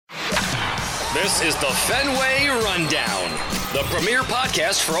This is the Fenway Rundown, the premier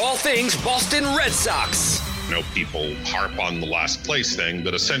podcast for all things Boston Red Sox. You know, people harp on the last place thing,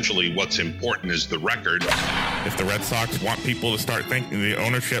 but essentially what's important is the record. If the Red Sox want people to start thinking the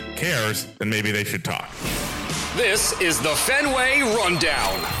ownership cares, then maybe they should talk. This is the Fenway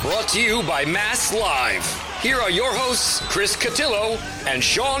Rundown, brought to you by Mass Live. Here are your hosts, Chris Cotillo and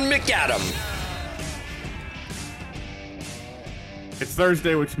Sean McAdam. It's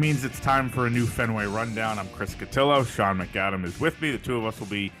Thursday, which means it's time for a new Fenway Rundown. I'm Chris Cotillo. Sean McAdam is with me. The two of us will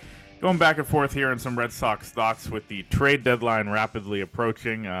be going back and forth here on some Red Sox thoughts with the trade deadline rapidly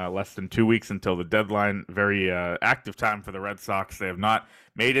approaching. Less than 2 weeks until the deadline. Very active time for the Red Sox. They have not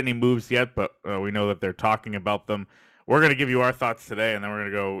made any moves yet, but we know that they're talking about them. We're going to give you our thoughts today, and then we're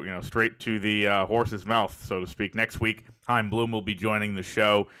going to go, straight to the horse's mouth, so to speak. Next week, Chaim Bloom will be joining the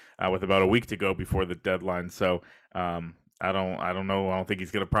show with about a week to go before the deadline. So I don't know. I don't think he's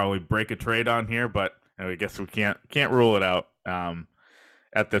going to probably break a trade on here, but I guess we can't rule it out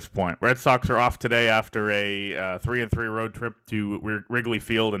at this point. Red Sox are off today after a 3-3 road trip to Wrigley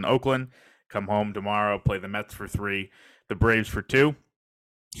Field in Oakland. Come home tomorrow, play the Mets for 3, the Braves for 2.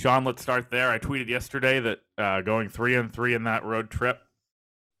 Sean, let's start there. I tweeted yesterday that going 3-3 in that road trip,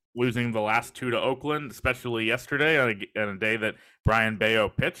 losing the last 2 to Oakland, especially yesterday on a day that Brian Bayo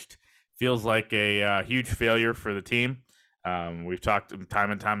pitched, feels like a huge failure for the team. We've talked time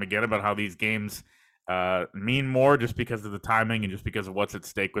and time again about how these games mean more just because of the timing and just because of what's at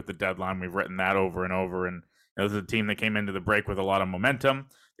stake with the deadline. We've written that over and over. And this is a team that came into the break with a lot of momentum.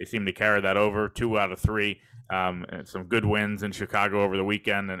 They seem to carry that over 2 out of 3. Some good wins in Chicago over the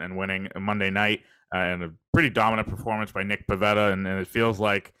weekend and winning Monday night and a pretty dominant performance by Nick Pivetta. And it feels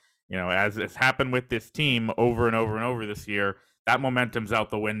like, as it's happened with this team over and over and over this year, that momentum's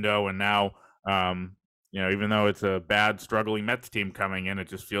out the window. And now, even though it's a bad, struggling Mets team coming in, it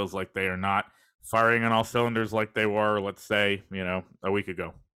just feels like they are not firing on all cylinders like they were, let's say, a week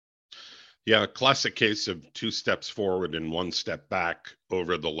ago. Yeah, a classic case of 2 steps forward and 1 step back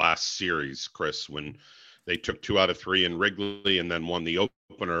over the last series, Chris, when they took 2 out of 3 in Wrigley and then won the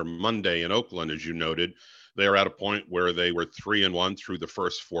opener Monday in Oakland, as you noted. They're at a point where they were 3-1 through the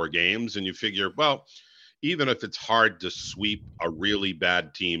first 4 games, and you figure, well, even if it's hard to sweep a really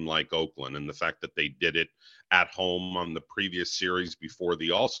bad team like Oakland, and the fact that they did it at home on the previous series before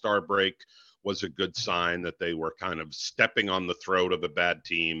the All-Star break was a good sign that they were kind of stepping on the throat of a bad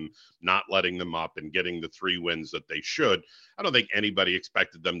team, not letting them up and getting the 3 wins that they should. I don't think anybody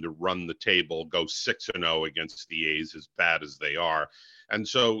expected them to run the table, go 6-0 against the A's as bad as they are. And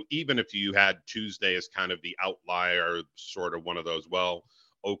so even if you had Tuesday as kind of the outlier, sort of one of those, well,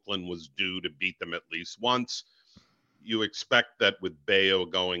 Oakland was due to beat them at least once, you expect that with Bayo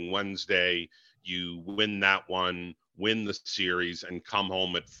going Wednesday, you win that one, win the series, and come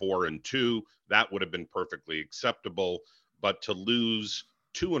home at 4-2. That would have been perfectly acceptable. But to lose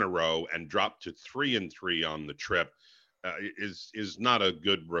 2 in a row and drop to 3-3 on the trip is not a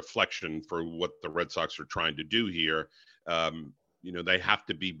good reflection for what the Red Sox are trying to do here. They have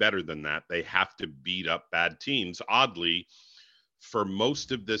to be better than that. They have to beat up bad teams. Oddly, for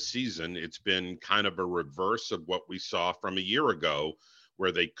most of this season, it's been kind of a reverse of what we saw from a year ago,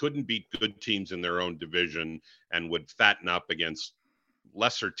 where they couldn't beat good teams in their own division and would fatten up against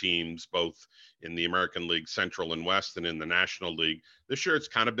lesser teams, both in the American League Central and West and in the National League. This year, it's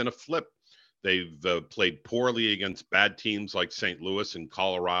kind of been a flip. They've played poorly against bad teams like St. Louis and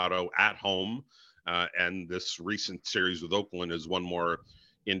Colorado at home. And this recent series with Oakland is one more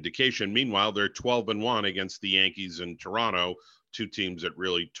indication. Meanwhile, they're 12-1 against the Yankees and Toronto, 2 teams that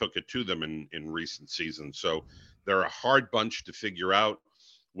really took it to them in recent seasons. So they're a hard bunch to figure out,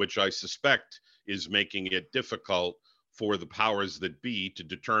 which I suspect is making it difficult for the powers that be to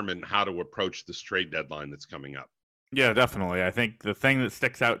determine how to approach this trade deadline that's coming up. Yeah, definitely. I think the thing that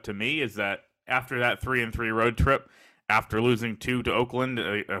sticks out to me is that after that 3-3 road trip, after losing 2 to Oakland,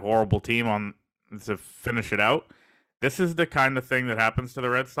 a horrible team to finish it out, this is the kind of thing that happens to the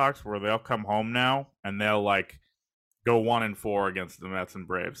Red Sox where they'll come home now and they'll go 1-4 against the Mets and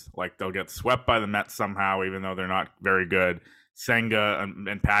Braves. They'll get swept by the Mets somehow, even though they're not very good. Senga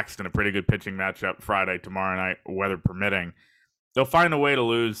and Paxton, a pretty good pitching matchup Friday, tomorrow night, weather permitting. They'll find a way to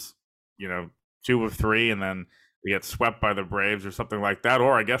lose, 2 of 3, and then they get swept by the Braves or something like that.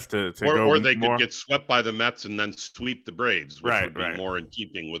 Or I guess to go or they more... could get swept by the Mets and then sweep the Braves, which would be more in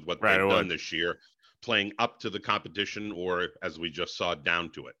keeping with what they've done this year, playing up to the competition or, as we just saw, down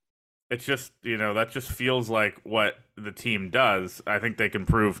to it. It's just, that just feels like what the team does. I think they can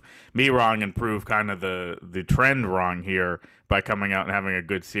prove me wrong and prove kind of the trend wrong here by coming out and having a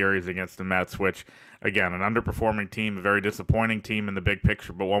good series against the Mets, which, again, an underperforming team, a very disappointing team in the big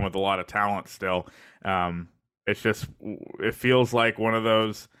picture, but one with a lot of talent still. It's just, it feels like one of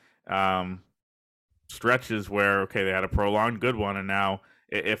those stretches where, okay, they had a prolonged good one, and now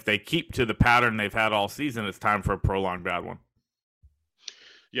if they keep to the pattern they've had all season, it's time for a prolonged bad one.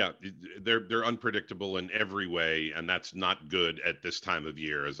 Yeah, they're unpredictable in every way, and that's not good at this time of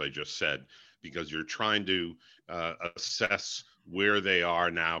year, as I just said, because you're trying to assess where they are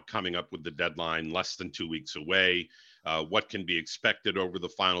now, coming up with the deadline less than 2 weeks away. What can be expected over the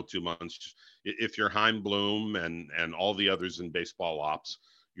final 2 months? If you're Heim Bloom and all the others in baseball ops,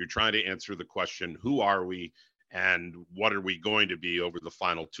 you're trying to answer the question: who are we, and what are we going to be over the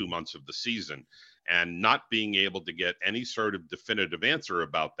final 2 months of the season? And not being able to get any sort of definitive answer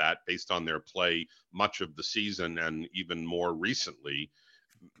about that based on their play much of the season and even more recently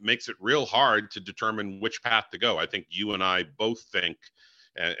makes it real hard to determine which path to go. I think you and I both think,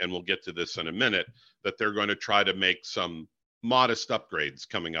 and we'll get to this in a minute, that they're going to try to make some modest upgrades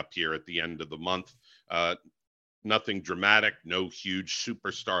coming up here at the end of the month. Nothing dramatic, no huge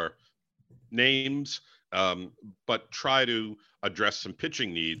superstar names, but try to address some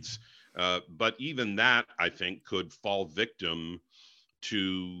pitching needs. But even that, I think, could fall victim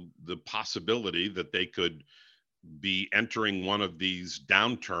to the possibility that they could be entering one of these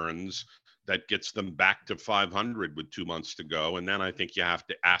downturns that gets them back to 500 with 2 months to go. And then I think you have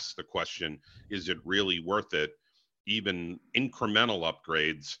to ask the question, is it really worth it? Even incremental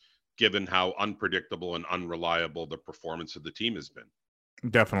upgrades, given how unpredictable and unreliable the performance of the team has been.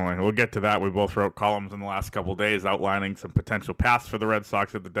 Definitely. We'll get to that. We both wrote columns in the last couple of days outlining some potential paths for the Red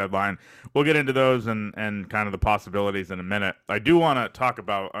Sox at the deadline. We'll get into those and kind of the possibilities in a minute. I do want to talk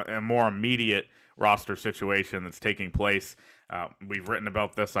about a more immediate roster situation that's taking place. We've written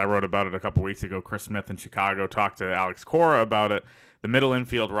about this. I wrote about it a couple weeks ago. Chris Smith in Chicago talked to Alex Cora about it. The middle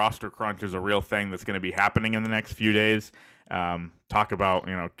infield roster crunch is a real thing that's going to be happening in the next few days. Talk about,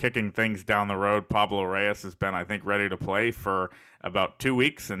 kicking things down the road. Pablo Reyes has been, I think, ready to play for about 2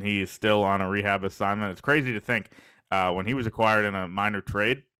 weeks, and he is still on a rehab assignment. It's crazy to think when he was acquired in a minor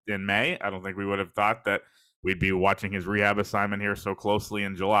trade in May, I don't think we would have thought that we'd be watching his rehab assignment here so closely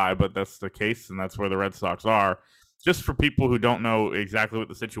in July, but that's the case, and that's where the Red Sox are. Just for people who don't know exactly what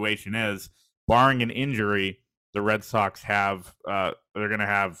the situation is, barring an injury, the Red Sox have they're going to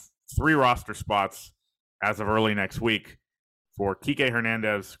have 3 roster spots as of early next week for Kike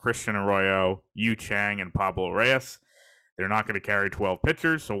Hernandez, Christian Arroyo, Yu Chang, and Pablo Reyes. They're not going to carry 12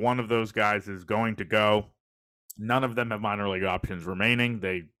 pitchers, so one of those guys is going to go. None of them have minor league options remaining.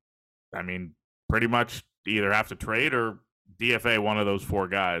 Pretty much either have to trade or DFA one of those 4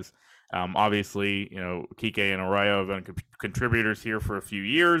 guys. Obviously, Kike and Arroyo have been contributors here for a few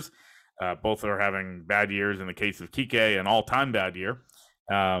years. Both are having bad years. In the case of Kike, an all-time bad year.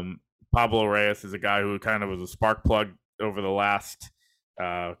 Pablo Reyes is a guy who kind of was a spark plug over the last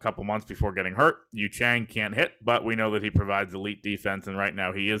couple months before getting hurt. Yu Chang can't hit, but we know that he provides elite defense, and right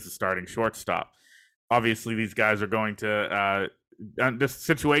now he is the starting shortstop. Obviously, these guys are going to this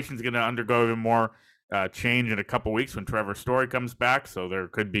situation is going to undergo even more change in a couple weeks when Trevor Story comes back, so there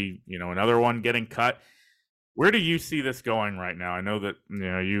could be another one getting cut. Where do you see this going right now? I know that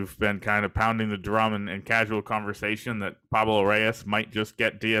you've been kind of pounding the drum in casual conversation that Pablo Reyes might just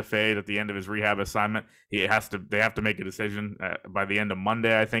get DFA'd at the end of his rehab assignment. They have to make a decision by the end of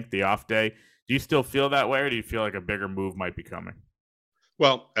Monday, I think, the off day. Do you still feel that way, or do you feel like a bigger move might be coming?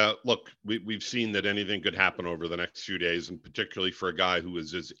 Well, look, we've seen that anything could happen over the next few days, and particularly for a guy who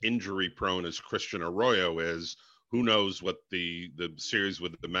is as injury prone as Christian Arroyo is. Who knows what the series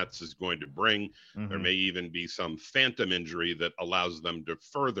with the Mets is going to bring? Mm-hmm. There may even be some phantom injury that allows them to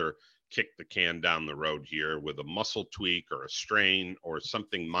further kick the can down the road here with a muscle tweak or a strain or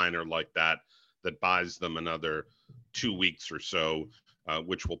something minor like that buys them another 2 weeks or so,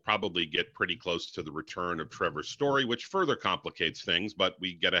 which will probably get pretty close to the return of Trevor Story, which further complicates things, but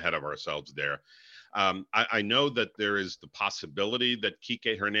we get ahead of ourselves there. I know that there is the possibility that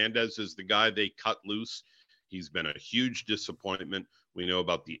Kike Hernandez is the guy they cut loose. He's been a huge disappointment. We know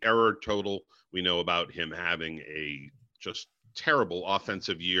about the error total. We know about him having a just terrible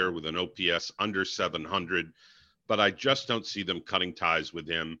offensive year with an OPS under 700, but I just don't see them cutting ties with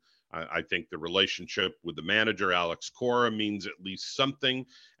him. I think the relationship with the manager, Alex Cora, means at least something,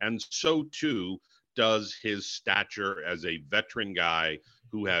 and so too does his stature as a veteran guy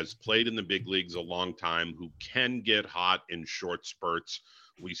who has played in the big leagues a long time, who can get hot in short spurts,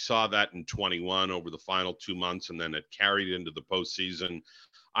 We saw that in 21 over the final 2 months, and then it carried into the postseason.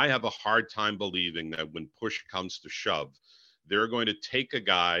 I have a hard time believing that when push comes to shove, they're going to take a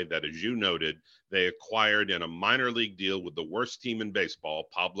guy that, as you noted, they acquired in a minor league deal with the worst team in baseball,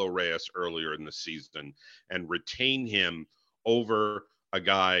 Pablo Reyes, earlier in the season, and retain him over a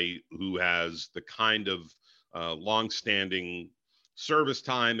guy who has the kind of long-standing service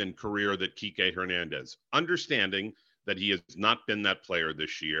time and career that Kike Hernandez, understanding that he has not been that player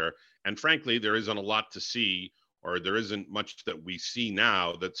this year. And frankly, there isn't a lot to see, or there isn't much that we see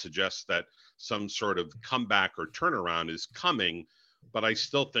now that suggests that some sort of comeback or turnaround is coming. But I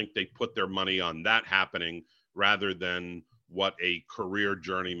still think they put their money on that happening rather than what a career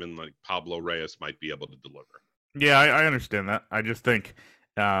journeyman like Pablo Reyes might be able to deliver. Yeah, I understand that. I just think,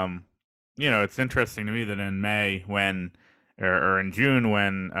 it's interesting to me that in May or in June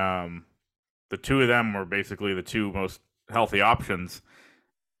when the two of them were basically the two most healthy options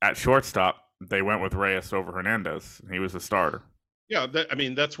at shortstop, they went with Reyes over Hernandez. He was the starter. Yeah,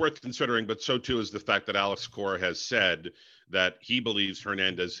 that's worth considering, but so too is the fact that Alex Cora has said that he believes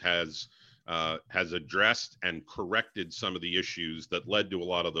Hernandez has addressed and corrected some of the issues that led to a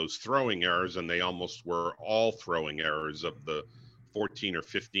lot of those throwing errors, and they almost were all throwing errors of the 14 or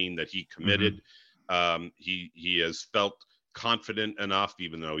 15 that he committed. Mm-hmm. He has felt confident enough,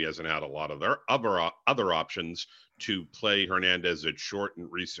 even though he hasn't had a lot of their other options, to play Hernandez at short in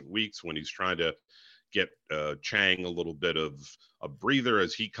recent weeks when he's trying to get Chang a little bit of a breather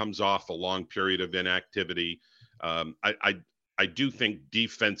as he comes off a long period of inactivity. I do think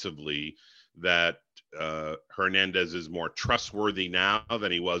defensively that Hernandez is more trustworthy now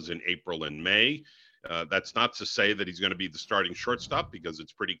than he was in April and May. That's not to say that he's going to be the starting shortstop, because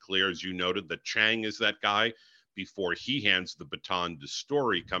it's pretty clear, as you noted, that Chang is that guy before he hands the baton to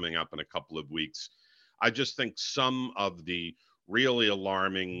Story coming up in a couple of weeks. I just think some of the really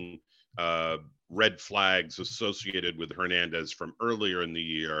alarming red flags associated with Hernandez from earlier in the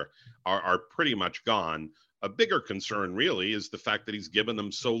year are pretty much gone. A bigger concern really is the fact that he's given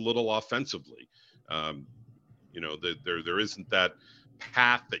them so little offensively. There isn't that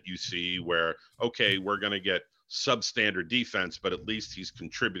path that you see where, okay, we're going to get substandard defense, but at least he's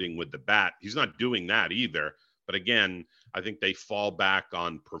contributing with the bat. He's not doing that either. But again, I think they fall back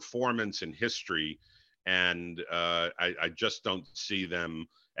on performance and history. And I just don't see them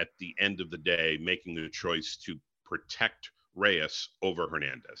at the end of the day making the choice to protect Reyes over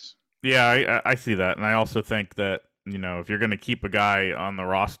Hernandez. Yeah, I see that. And I also think that, if you're going to keep a guy on the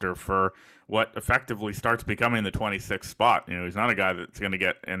roster for what effectively starts becoming the 26th spot, he's not a guy that's going to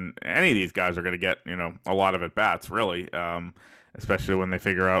get, and any of these guys are going to get, a lot of at-bats, really, especially when they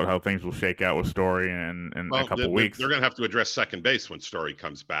figure out how things will shake out with Story in a couple of weeks. They're going to have to address second base when Story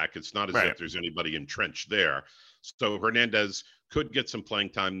comes back. It's not as if there's anybody entrenched there. So Hernandez could get some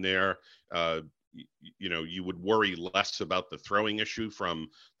playing time there. You would worry less about the throwing issue from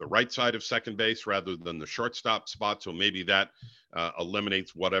the right side of second base rather than the shortstop spot. So maybe that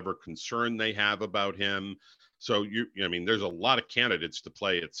eliminates whatever concern they have about him. So there's a lot of candidates to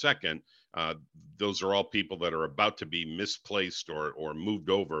play at second. Those are all people that are about to be misplaced or moved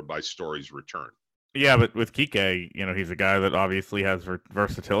over by Story's return. Yeah, but with Kike, he's a guy that obviously has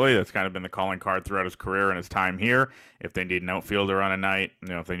versatility. That's kind of been the calling card throughout his career and his time here. If they need an outfielder on a night,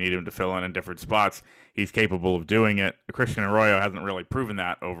 if they need him to fill in different spots, he's capable of doing it. Christian Arroyo hasn't really proven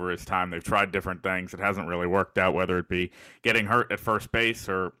that over his time. They've tried different things. It hasn't really worked out, whether it be getting hurt at first base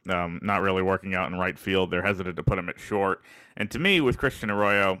or not really working out in right field. They're hesitant to put him at short. And to me, with Christian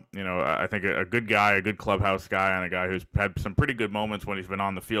Arroyo, I think a good guy, a good clubhouse guy, and a guy who's had some pretty good moments when he's been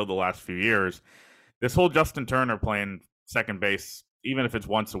on the field the last few years. This whole Justin Turner playing second base, even if it's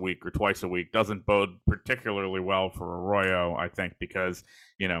once a week or twice a week, doesn't bode particularly well for Arroyo, I think, because,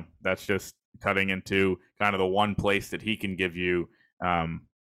 that's just cutting into kind of the one place that he can give you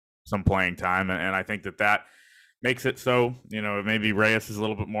some playing time. And I think that makes it so, maybe Reyes is a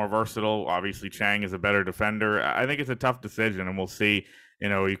little bit more versatile. Obviously, Chang is a better defender. I think it's a tough decision, and we'll see.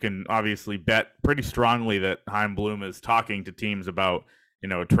 You can obviously bet pretty strongly that Chaim Bloom is talking to teams about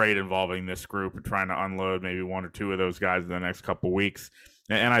a trade involving this group and trying to unload maybe one or two of those guys in the next couple of weeks.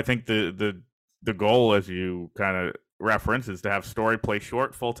 And I think the goal, as you kind of reference, is to have Story play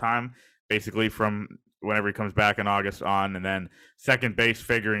short full time, basically from whenever he comes back in August on, and then second base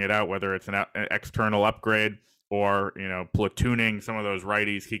figuring it out, whether it's an external upgrade or, platooning some of those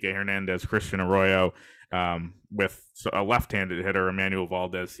righties, Kike Hernandez, Christian Arroyo, with a left-handed hitter. Emmanuel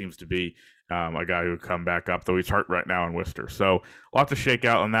Valdez seems to be a guy who would come back up, though he's hurt right now in Worcester. So a lot to shake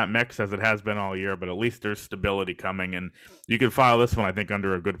out in that mix, as it has been all year, but at least there's stability coming, and you can file this one, I think,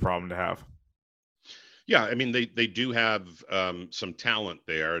 under a good problem to have. Yeah, I mean they do have some talent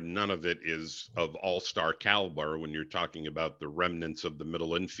there. None of it is of all-star caliber when you're talking about the remnants of the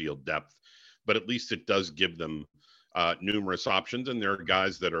middle infield depth, but at least it does give them numerous options. And there are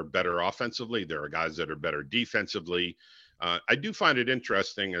guys that are better offensively. There are guys that are better defensively. I do find it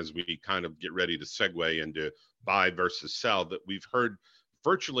interesting as we kind of get ready to segue into buy versus sell that we've heard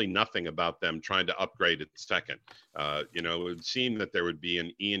virtually nothing about them trying to upgrade at second. It would seem that there would be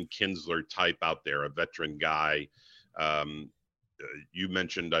an Ian Kinsler type out there, a veteran guy. Um, you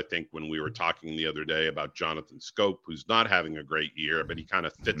mentioned, I think, when we were talking the other day about Jonathan Scope, who's not having a great year, but he kind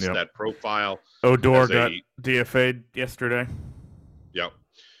of fits that profile. Odor got DFA'd yesterday. Yep.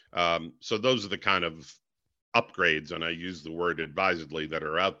 So those are the kind of upgrades, and I use the word advisedly, that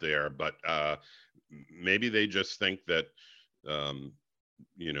are out there. But maybe they just think that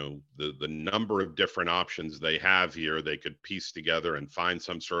the number of different options they have here, they could piece together and find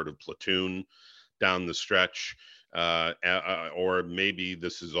some sort of platoon down the stretch. Or maybe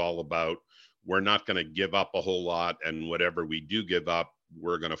this is all about, we're not going to give up a whole lot, and whatever we do give up,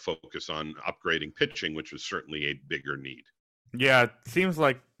 we're going to focus on upgrading pitching, which is certainly a bigger need. Yeah, it seems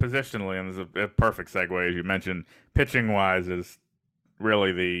like positionally, and there's a perfect segue, as you mentioned, pitching-wise is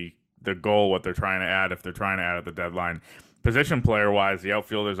really the goal, what they're trying to add, if they're trying to add at the deadline. Position player-wise, the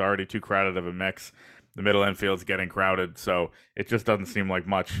outfield is already too crowded of a mix. The middle infield's getting crowded, so it just doesn't seem like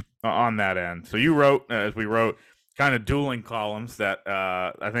much on that end. So you wrote, as we wrote, kind of dueling columns that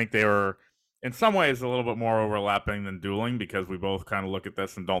I think they were, in some ways, a little bit more overlapping than dueling, because we both kind of look at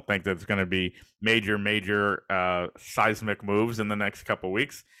this and don't think that it's going to be major seismic moves in the next couple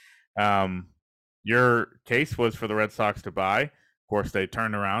weeks. Your case was for the Red Sox to buy. Of course, they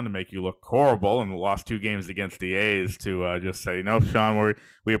turned around to make you look horrible and lost 2 games against the A's to just say, no, Sean,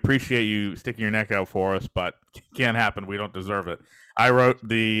 we appreciate you sticking your neck out for us, but can't happen. We don't deserve it. I wrote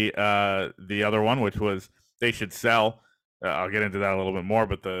the other one, which was they should sell. I'll get into that a little bit more,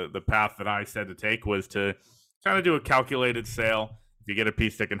 but the path that I said to take was to kind of do a calculated sale. If you get a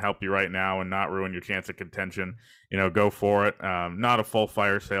piece that can help you right now and not ruin your chance of contention, go for it. Not a full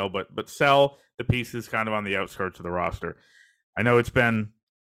fire sale, but sell the pieces kind of on the outskirts of the roster. I know it's been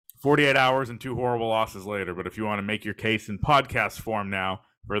 48 hours and 2 horrible losses later, but if you want to make your case in podcast form now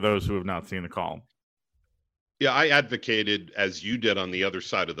for those who have not seen the column. Yeah, I advocated, as you did on the other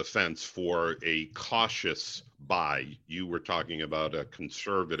side of the fence, for a cautious buy. You were talking about a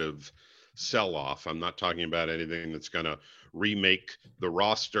conservative sell-off. I'm not talking about anything that's going to remake the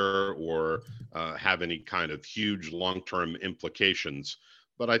roster or have any kind of huge long-term implications.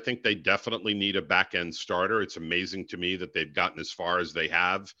 But I think they definitely need a back-end starter. It's amazing to me that they've gotten as far as they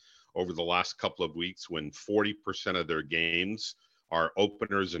have over the last couple of weeks, when 40% of their games are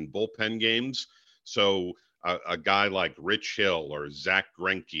openers and bullpen games. So a guy like Rich Hill or Zach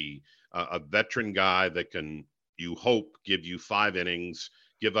Greinke, a veteran guy that can, you hope, give you 5 innings,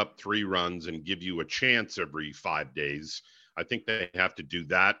 give up 3 runs, and give you a chance every 5 days. I think they have to do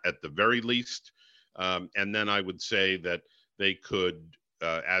that at the very least. And then I would say that they could,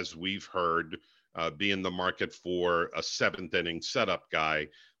 as we've heard, be in the market for a 7th inning setup guy,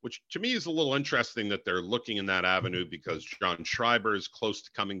 which to me is a little interesting that they're looking in that avenue, because John Schreiber is close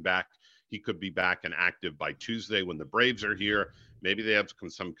to coming back. He could be back and active by Tuesday when the Braves are here. Maybe they have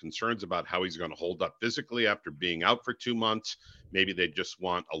some concerns about how he's going to hold up physically after being out for 2 months. Maybe they just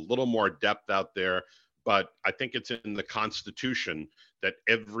want a little more depth out there. But I think it's in the Constitution that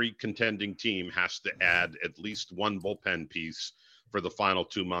every contending team has to add at least 1 bullpen piece for the final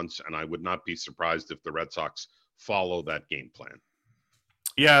 2 months, and I would not be surprised if the Red Sox follow that game plan.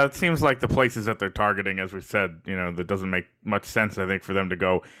 Yeah, it seems like the places that they're targeting, as we said, that doesn't make much sense, I think, for them to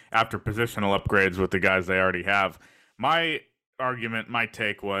go after positional upgrades with the guys they already have. My argument, my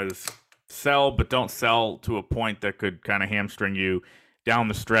take was sell, but don't sell to a point that could kind of hamstring you down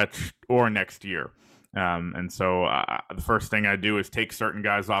the stretch or next year. And so the first thing I do is take certain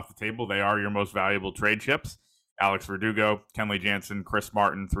guys off the table. They are your most valuable trade chips. Alex Verdugo, Kenley Jansen, Chris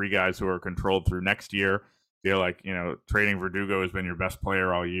Martin, 3 guys who are controlled through next year. Feel like, trading Verdugo has been your best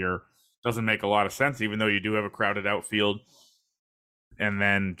player all year. Doesn't make a lot of sense, even though you do have a crowded outfield. And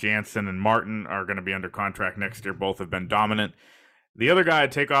then Jansen and Martin are going to be under contract next year. Both have been dominant. The other guy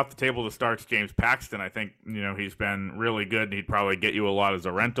I'd take off the table to start is James Paxton. I think, he's been really good. He'd probably get you a lot as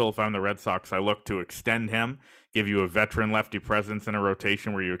a rental. If I'm the Red Sox, I look to extend him, give you a veteran lefty presence in a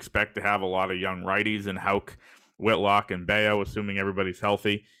rotation where you expect to have a lot of young righties in Houck, Whitlock, and Bayo, assuming everybody's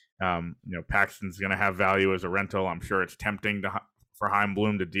healthy. Paxton's going to have value as a rental. I'm sure it's tempting for Chaim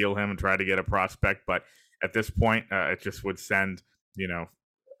Bloom to deal him and try to get a prospect, but at this point, it just would send,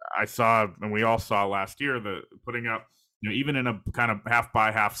 I saw, and we all saw last year, the putting up even in a kind of half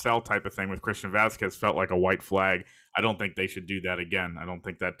buy, half sell type of thing with Christian Vasquez felt like a white flag. I don't think they should do that again. I don't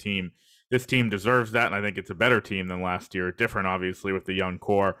think this team deserves that, and I think it's a better team than last year. Different, obviously, with the young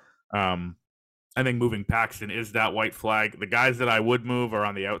core. I think moving Paxton is that white flag. The guys that I would move are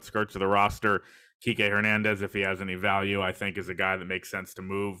on the outskirts of the roster. Kike Hernandez, if he has any value, I think is a guy that makes sense to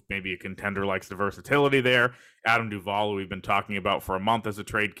move. Maybe a contender likes the versatility there. Adam Duvall, who we've been talking about for a month as a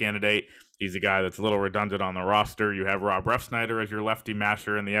trade candidate. He's a guy that's a little redundant on the roster. You have Rob Refsnyder as your lefty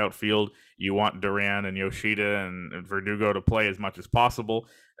masher in the outfield. You want Duran and Yoshida and Verdugo to play as much as possible,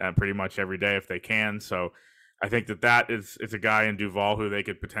 pretty much every day if they can. So I think that is a guy in Duvall who they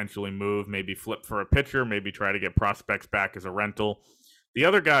could potentially move, maybe flip for a pitcher, maybe try to get prospects back as a rental. The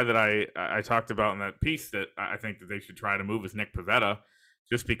other guy that I talked about in that piece that I think that they should try to move is Nick Pivetta,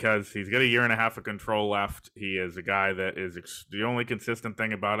 just because he's got a year and a half of control left. He is a guy that is the only consistent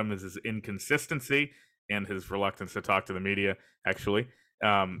thing about him is his inconsistency and his reluctance to talk to the media, actually.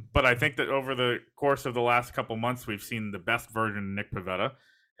 But I think that over the course of the last couple months, we've seen the best version of Nick Pivetta,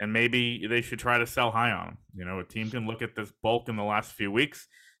 and maybe they should try to sell high on him. A team can look at this bulk in the last few weeks,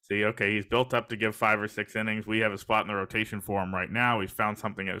 see, okay, he's built up to give 5 or 6 innings. We have a spot in the rotation for him right now. He's found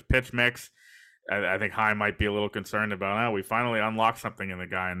something in his pitch mix. I think High might be a little concerned about, we finally unlocked something in the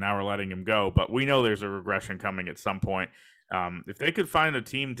guy, and now we're letting him go. But we know there's a regression coming at some point. If they could find a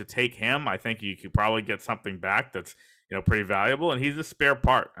team to take him, I think you could probably get something back that's pretty valuable. And he's a spare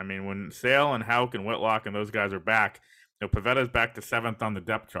part. I mean, when Sale and Houck and Whitlock and those guys are back, Pavetta's back to 7th on the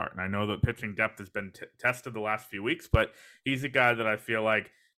depth chart. And I know that pitching depth has been tested the last few weeks, but he's a guy that I feel like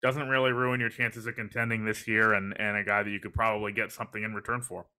doesn't really ruin your chances of contending this year, and a guy that you could probably get something in return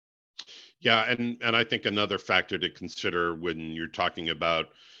for. Yeah, and I think another factor to consider when you're talking about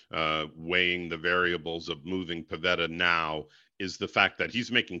weighing the variables of moving Pivetta now is the fact that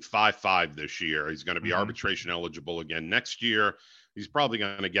he's making 5.5 this year. He's going to be arbitration eligible again next year. He's probably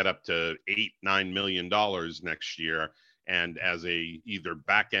going to get up to $8-9 million next year. And as a either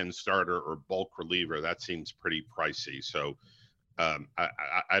back end starter or bulk reliever, that seems pretty pricey. So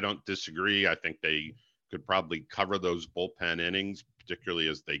I don't disagree. I think they could probably cover those bullpen innings, particularly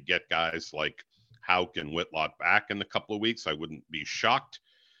as they get guys like Houck and Whitlock back in a couple of weeks. I wouldn't be shocked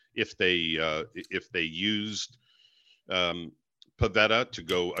if they used Pivetta to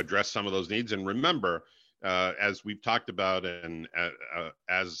go address some of those needs. And remember, as we've talked about, and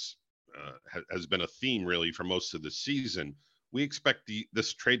as has been a theme really for most of the season, we expect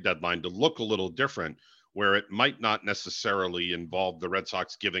this trade deadline to look a little different, where it might not necessarily involve the Red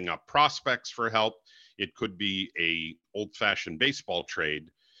Sox giving up prospects for help. It could be a old-fashioned baseball trade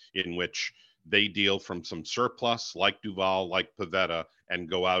in which they deal from some surplus like Duvall, like Pivetta, and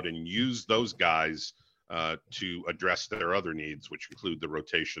go out and use those guys to address their other needs, which include the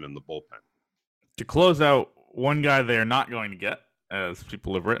rotation and the bullpen. To close out, one guy they're not going to get, as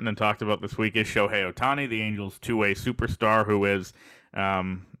people have written and talked about this week, is Shohei Ohtani, the Angels' two-way superstar, who is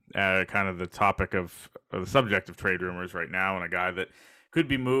kind of the topic of the subject of trade rumors right now, and a guy that could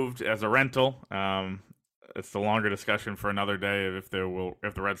be moved as a rental. It's the longer discussion for another day if the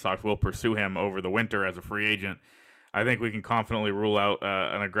Red Sox will pursue him over the winter as a free agent. I think we can confidently rule out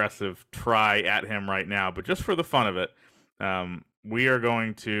an aggressive try at him right now, but just for the fun of it, we are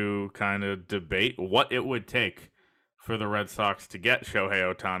going to kind of debate what it would take for the Red Sox to get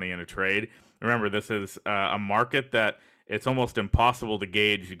Shohei Ohtani in a trade. Remember, this is a market that it's almost impossible to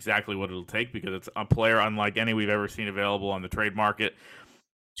gauge exactly what it'll take, because it's a player unlike any we've ever seen available on the trade market.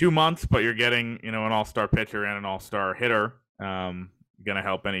 2 months, but you're getting, an all-star pitcher and an all-star hitter. Going to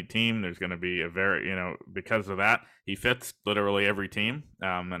help any team. There's going to be a very, because of that, he fits literally every team.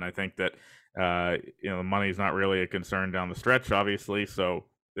 And I think that, the money is not really a concern down the stretch, obviously. So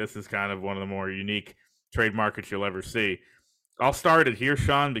this is kind of one of the more unique trade markets you'll ever see. I'll start it here,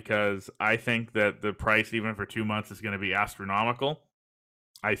 Sean, because I think that the price, even for 2 months, is going to be astronomical.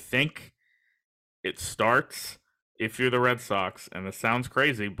 I think it starts, if you're the Red Sox, and this sounds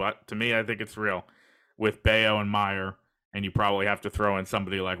crazy, but to me, I think it's real, with Bayo and Meyer, and you probably have to throw in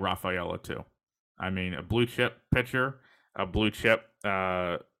somebody like Rafaela too. I mean, a blue chip pitcher, a blue chip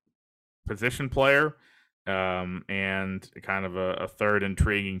position player, and kind of a third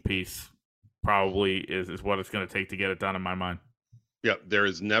intriguing piece probably is what it's going to take to get it done in my mind. Yeah, there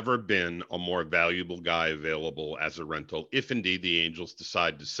has never been a more valuable guy available as a rental, if indeed the Angels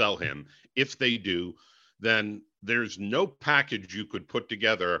decide to sell him. If they do, then there's no package you could put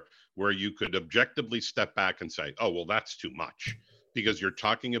together where you could objectively step back and say, oh, well, that's too much, because you're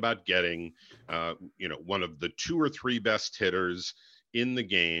talking about getting, one of the 2 or 3 best hitters in the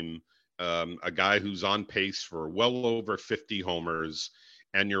game, a guy who's on pace for well over 50 homers,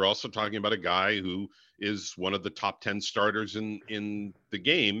 And you're also talking about a guy who is one of the top 10 starters in the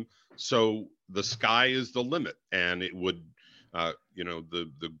game. So the sky is the limit. And it would,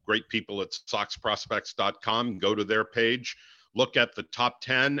 the great people at SoxProspects.com, go to their page, look at the top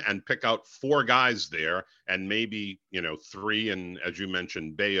 10 and pick out 4 guys there, and maybe, 3. And as you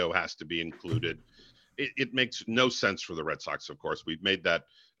mentioned, Bayo has to be included. It makes no sense for the Red Sox, of course. We've made that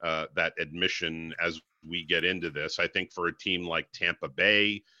admission as we get into this. I think for a team like Tampa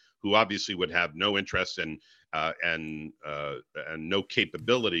Bay, who obviously would have no interest and no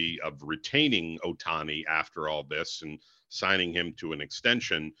capability of retaining Ohtani after all this and signing him to an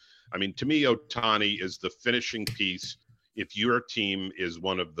extension. I mean, to me, Ohtani is the finishing piece if your team is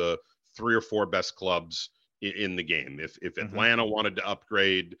one of the 3 or 4 best clubs in the game. If Atlanta wanted to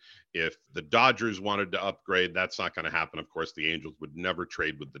upgrade, if the Dodgers wanted to upgrade, that's not going to happen. Of course, the Angels would never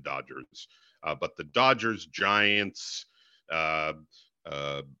trade with the Dodgers. But the Dodgers, Giants,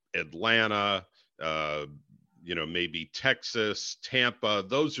 Atlanta, maybe Texas, Tampa,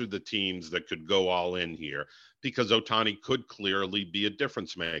 those are the teams that could go all in here because Ohtani could clearly be a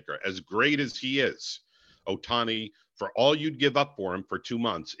difference maker. As great as he is, Ohtani, for all you'd give up for him for 2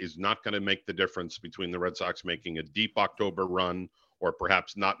 months, is not going to make the difference between the Red Sox making a deep October run or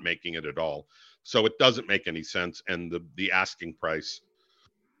perhaps not making it at all. So it doesn't make any sense. And the asking price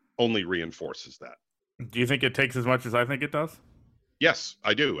only reinforces that. Do you think it takes as much as I think it does? Yes,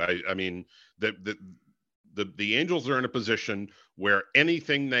 I do. I mean, the Angels are in a position where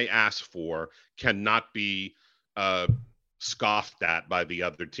anything they ask for cannot be scoffed at by the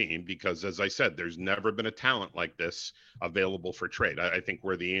other team because, as I said, there's never been a talent like this available for trade. I think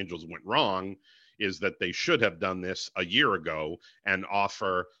where the Angels went wrong is that they should have done this a year ago and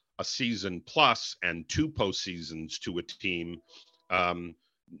offer a season plus and 2 postseasons to a team.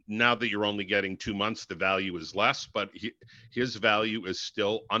 Now that you're only getting 2 months, the value is less, but his value is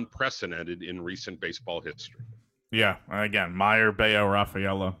still unprecedented in recent baseball history. Yeah, again, Meyer, Bayo,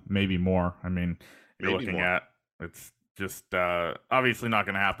 Rafaela, maybe more. I mean, you're looking at it's just obviously not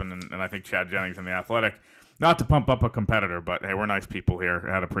going to happen, and I think Chad Jennings in The Athletic, not to pump up a competitor, but hey, we're nice people here,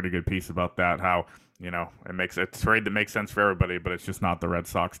 had a pretty good piece about that, how, it's a trade that makes sense for everybody, but it's just not the Red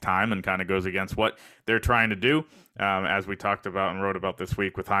Sox time and kind of goes against what they're trying to do. As we talked about and wrote about this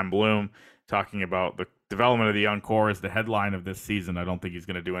week with Chaim Bloom, talking about the development of the young core as the headline of this season. I don't think he's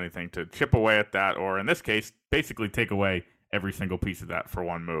going to do anything to chip away at that, or in this case, basically take away every single piece of that for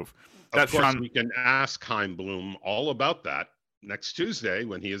one move. Of course, we can ask Chaim Bloom all about that next Tuesday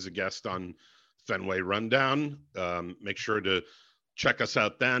when he is a guest on Fenway Rundown. Make sure to check us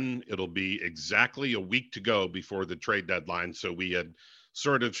out then. It'll be exactly a week to go before the trade deadline. So we had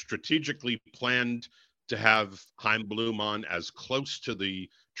sort of strategically planned to have Chaim Bloom on as close to the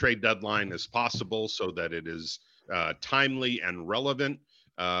trade deadline as possible so that it is timely and relevant.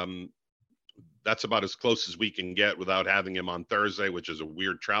 That's about as close as we can get without having him on Thursday, which is a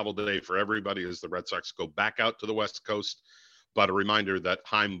weird travel day for everybody as the Red Sox go back out to the West Coast. But a reminder that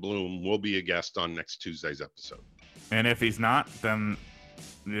Chaim Bloom will be a guest on next Tuesday's episode. And if he's not, then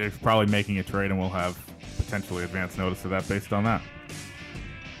he's probably making a trade, and we'll have potentially advance notice of that based on that.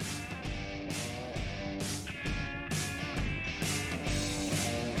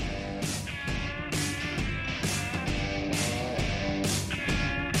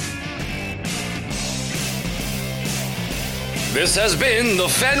 This has been the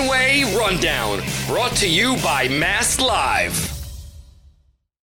Fenway Rundown, brought to you by Mass Live.